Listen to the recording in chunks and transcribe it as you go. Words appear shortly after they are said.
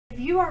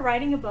you are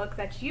writing a book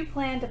that you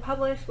plan to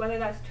publish, whether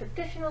that's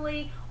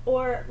traditionally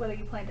or whether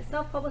you plan to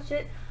self-publish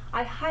it,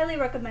 I highly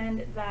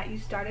recommend that you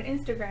start an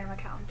Instagram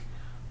account.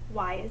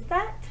 Why is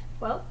that?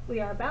 Well, we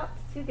are about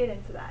to get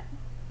into that.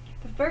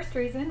 The first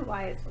reason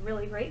why it's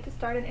really great to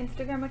start an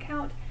Instagram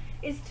account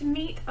is to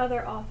meet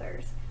other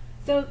authors.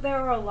 So there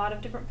are a lot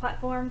of different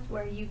platforms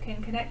where you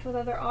can connect with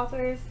other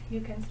authors,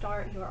 you can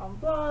start your own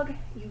blog,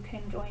 you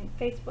can join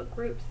Facebook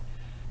groups.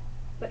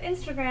 But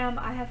Instagram,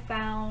 I have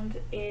found,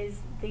 is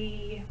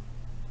the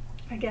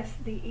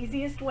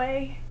easiest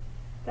way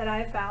that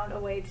I've found a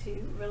way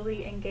to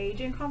really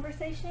engage in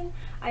conversation.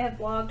 I have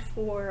blogged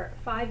for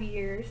 5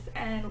 years,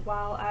 and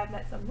while I've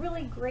met some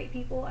really great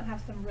people and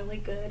have some really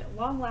good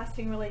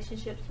long-lasting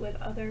relationships with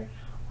other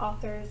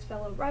authors,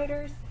 fellow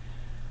writers,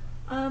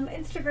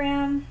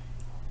 Instagram,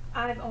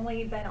 I've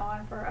only been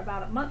on for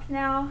about a month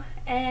now,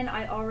 and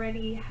I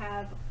already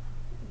have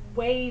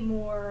way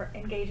more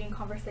engaging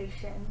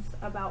conversations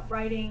about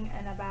writing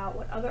and about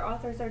what other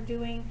authors are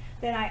doing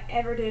than I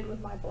ever did with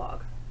my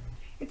blog.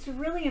 It's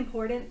really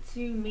important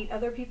to meet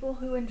other people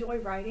who enjoy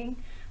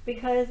writing,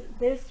 because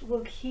this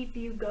will keep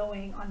you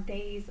going on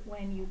days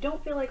when you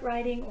don't feel like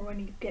writing, or when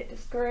you get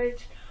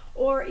discouraged,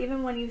 or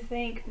even when you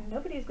think,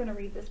 nobody's going to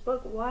read this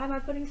book, why am I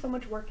putting so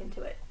much work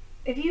into it?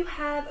 If you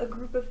have a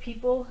group of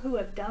people who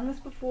have done this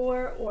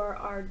before or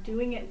are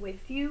doing it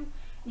with you,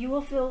 you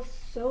will feel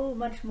so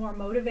much more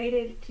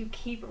motivated to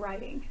keep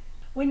writing.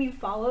 When you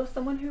follow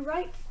someone who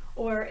writes,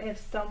 or if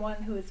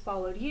someone who has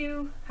followed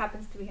you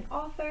happens to be an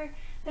author,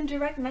 then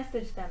direct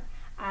message them.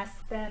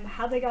 Ask them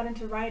how they got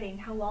into writing,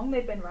 how long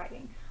they've been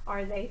writing.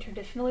 Are they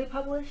traditionally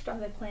published? Are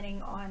they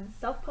planning on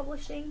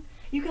self-publishing?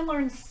 You can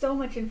learn so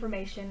much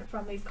information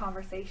from these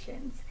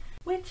conversations.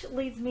 Which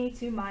leads me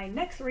to my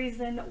next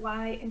reason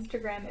why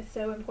Instagram is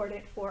so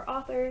important for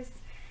authors.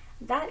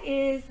 That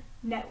is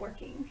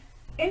networking.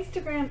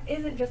 Instagram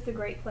isn't just a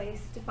great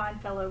place to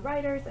find fellow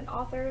writers and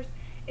authors,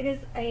 it is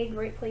a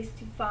great place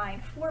to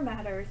find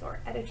formatters or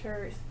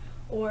editors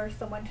or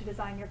someone to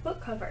design your book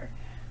cover.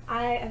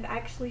 I have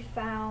actually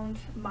found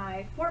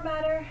my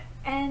formatter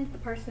and the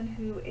person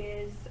who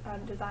is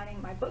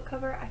designing my book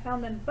cover. I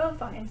found them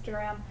both on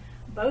Instagram,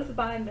 both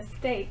by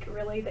mistake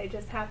really. They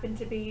just happened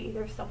to be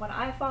either someone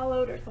I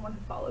followed or someone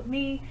who followed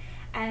me,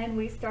 and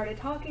we started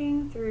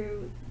talking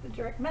through the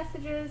direct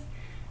messages,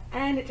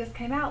 and it just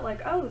came out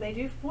like, oh, they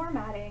do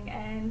formatting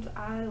and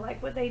I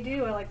like what they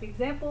do. I like the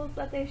examples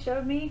that they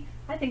showed me.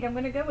 I think I'm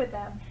going to go with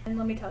them. And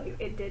let me tell you,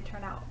 it did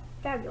turn out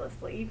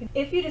fabulously.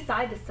 If you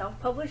decide to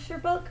self-publish your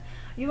book,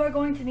 you are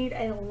going to need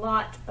a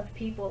lot of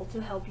people to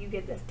help you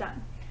get this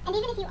done. And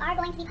even if you are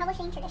going to be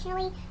publishing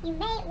traditionally, you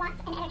may want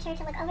an editor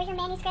to look over your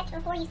manuscript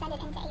before you send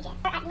it into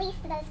agents. Or at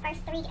least those first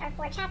 3 or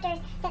 4 chapters,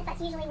 since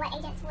that's usually what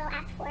agents will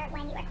ask for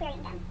when you are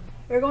querying them.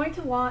 You're going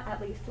to want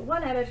at least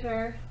 1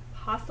 editor,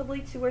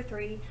 possibly 2 or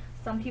 3.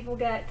 Some people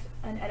get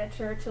an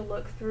editor to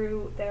look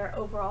through their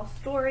overall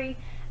story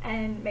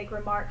and make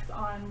remarks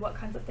on what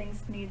kinds of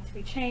things need to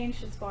be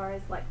changed as far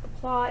as like the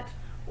plot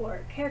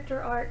or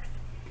character arcs.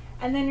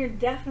 And then you're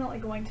definitely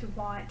going to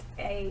want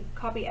a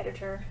copy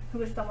editor,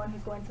 who is someone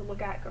who's going to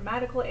look at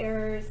grammatical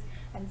errors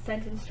and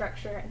sentence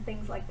structure and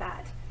things like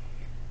that.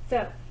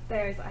 So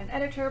there's an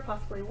editor,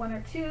 possibly 1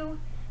 or 2.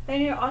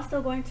 Then you're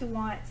also going to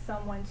want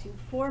someone to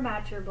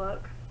format your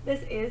book.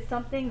 This is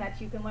something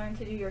that you can learn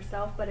to do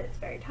yourself, but it's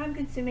very time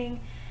consuming,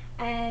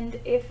 and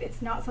if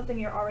it's not something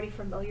you're already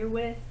familiar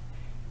with,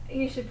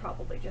 you should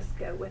probably just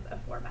go with a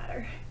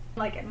formatter.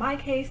 Like in my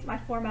case, my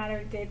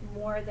formatter did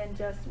more than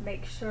just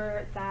make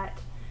sure that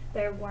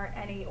there weren't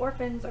any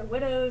orphans or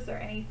widows or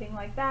anything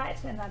like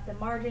that, and that the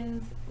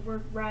margins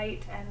were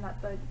right, and that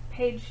the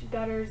page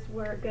gutters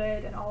were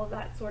good, and all of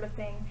that sort of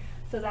thing,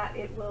 so that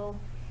it will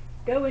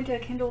go into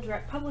Kindle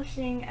Direct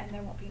Publishing and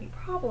there won't be any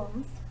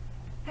problems.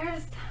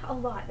 There's a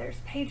lot. There's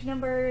page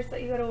numbers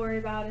that you gotta worry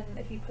about, and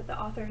if you put the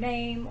author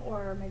name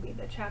or maybe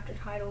the chapter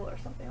title or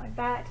something like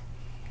that.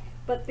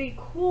 But the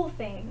cool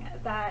thing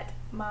that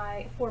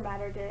my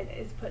formatter did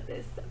is put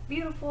this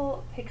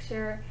beautiful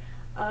picture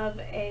of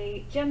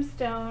a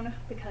gemstone,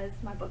 because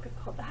my book is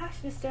called The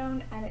Hashna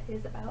Stone and it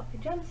is about a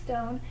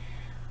gemstone.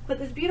 Put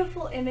this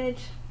beautiful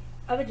image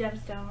of a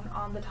gemstone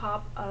on the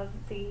top of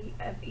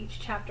each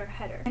chapter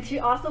header. And she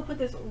also put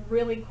this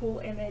really cool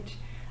image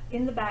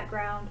in the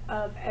background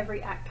of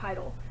every act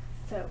title.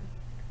 So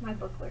my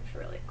book looks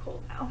really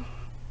cool now.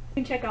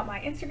 You can check out my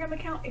Instagram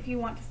account if you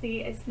want to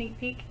see a sneak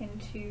peek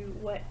into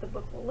what the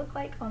book will look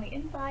like on the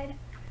inside.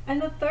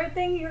 And the third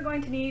thing you're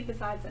going to need,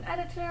 besides an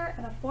editor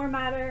and a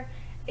formatter,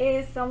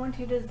 is someone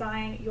to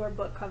design your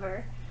book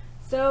cover.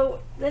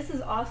 So this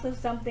is also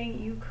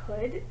something you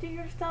could do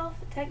yourself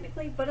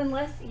technically, but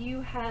unless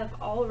you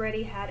have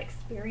already had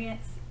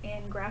experience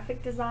in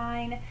graphic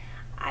design,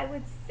 I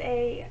would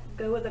say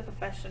go with a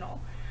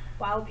professional.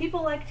 While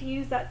people like to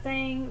use that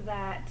saying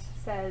that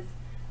says,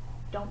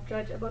 don't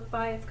judge a book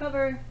by its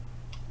cover,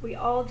 we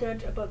all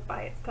judge a book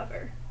by its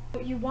cover.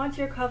 You want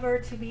your cover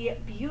to be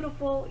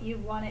beautiful, you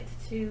want it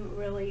to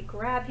really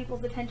grab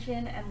people's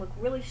attention and look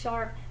really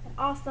sharp and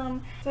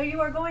awesome, so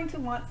you are going to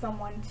want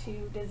someone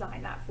to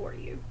design that for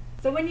you.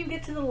 So when you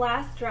get to the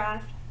last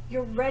draft,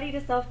 you're ready to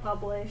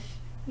self-publish,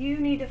 you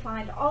need to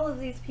find all of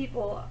these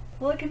people.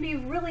 Well, it can be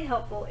really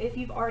helpful if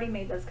you've already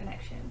made those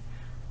connections.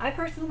 I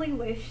personally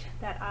wish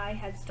that I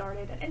had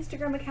started an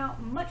Instagram account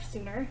much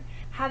sooner.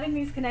 Having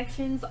these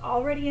connections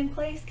already in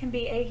place can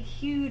be a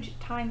huge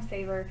time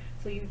saver,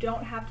 so you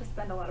don't have to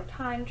spend a lot of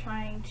time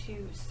trying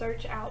to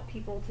search out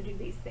people to do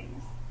these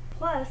things.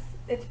 Plus,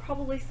 it's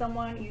probably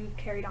someone you've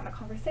carried on a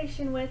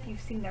conversation with,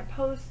 you've seen their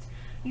posts,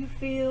 you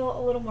feel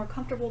a little more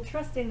comfortable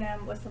trusting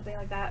them with something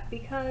like that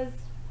because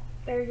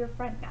they're your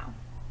friend now.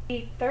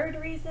 The third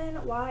reason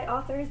why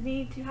authors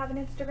need to have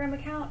an Instagram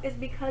account is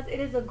because it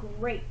is a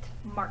great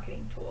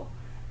marketing tool.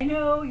 I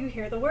know you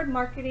hear the word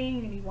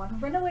marketing and you want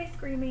to run away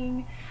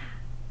screaming.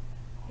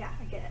 Yeah,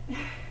 I get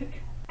it.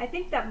 I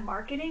think that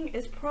marketing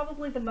is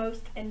probably the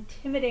most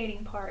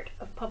intimidating part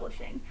of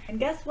publishing. And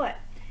guess what?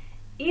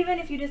 Even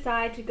if you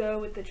decide to go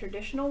with the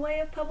traditional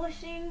way of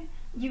publishing,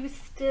 you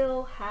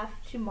still have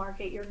to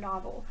market your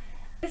novel.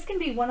 This can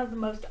be one of the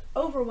most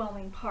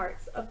overwhelming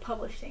parts of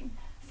publishing,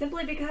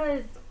 simply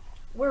because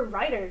we're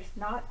writers,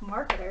 not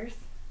marketers.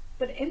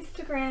 But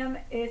Instagram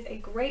is a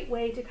great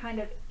way to kind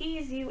of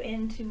ease you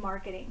into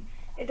marketing.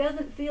 It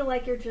doesn't feel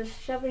like you're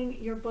just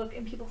shoving your book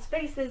in people's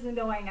faces and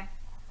going,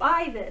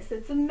 buy this,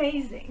 it's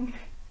amazing.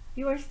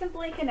 You are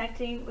simply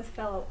connecting with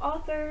fellow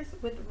authors,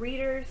 with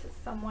readers,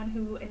 someone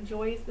who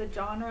enjoys the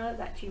genre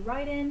that you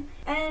write in,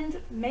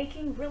 and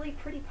making really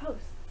pretty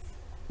posts.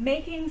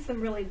 Making some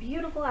really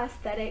beautiful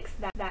aesthetics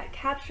that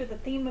capture the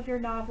theme of your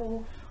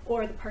novel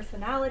or the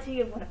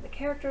personality of one of the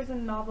characters in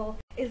the novel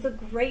is a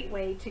great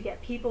way to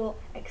get people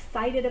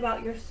excited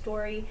about your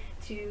story,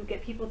 to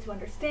get people to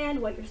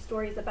understand what your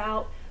story is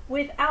about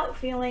without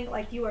feeling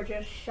like you are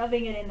just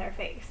shoving it in their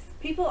face.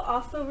 People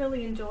also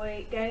really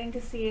enjoy getting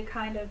to see a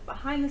kind of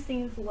behind the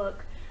scenes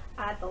look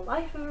at the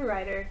life of a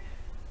writer,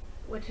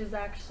 which is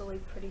actually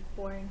pretty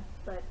boring,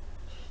 but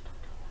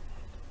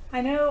I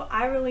know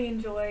I really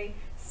enjoy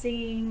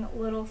seeing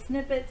little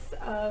snippets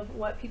of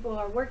what people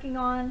are working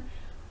on,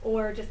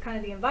 or just kind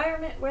of the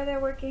environment where they're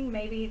working.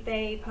 Maybe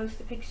they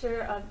post a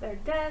picture of their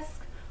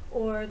desk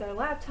or their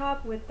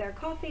laptop with their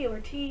coffee or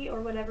tea or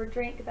whatever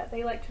drink that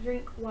they like to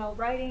drink while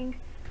writing,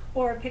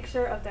 or a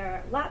picture of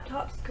their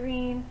laptop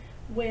screen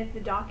with the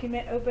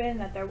document open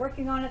that they're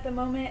working on at the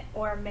moment,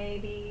 or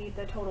maybe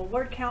the total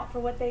word count for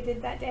what they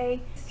did that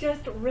day. It's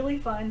just really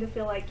fun to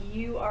feel like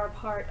you are a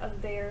part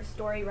of their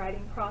story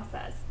writing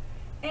process.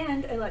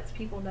 And it lets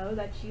people know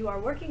that you are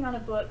working on a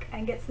book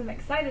and gets them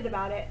excited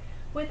about it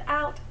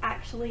without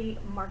actually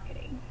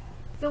marketing.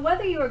 So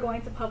whether you are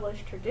going to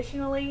publish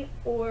traditionally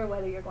or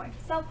whether you're going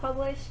to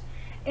self-publish,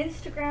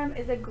 Instagram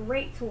is a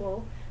great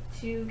tool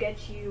to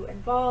get you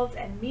involved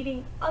and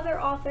meeting other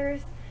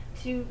authors,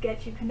 to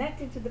get you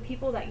connected to the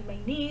people that you may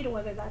need,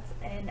 whether that's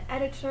an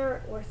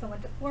editor or someone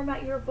to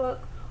format your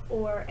book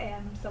or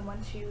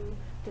someone to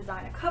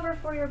design a cover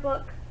for your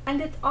book.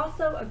 And it's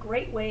also a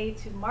great way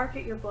to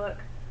market your book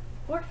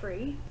for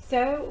free.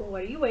 So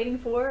what are you waiting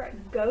for?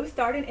 Go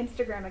start an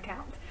Instagram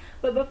account.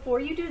 But before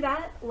you do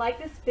that,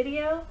 like this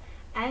video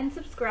and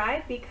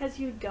subscribe because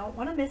you don't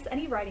want to miss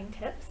any writing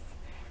tips.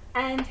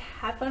 And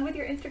have fun with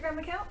your Instagram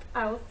account.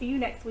 I will see you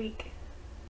next week.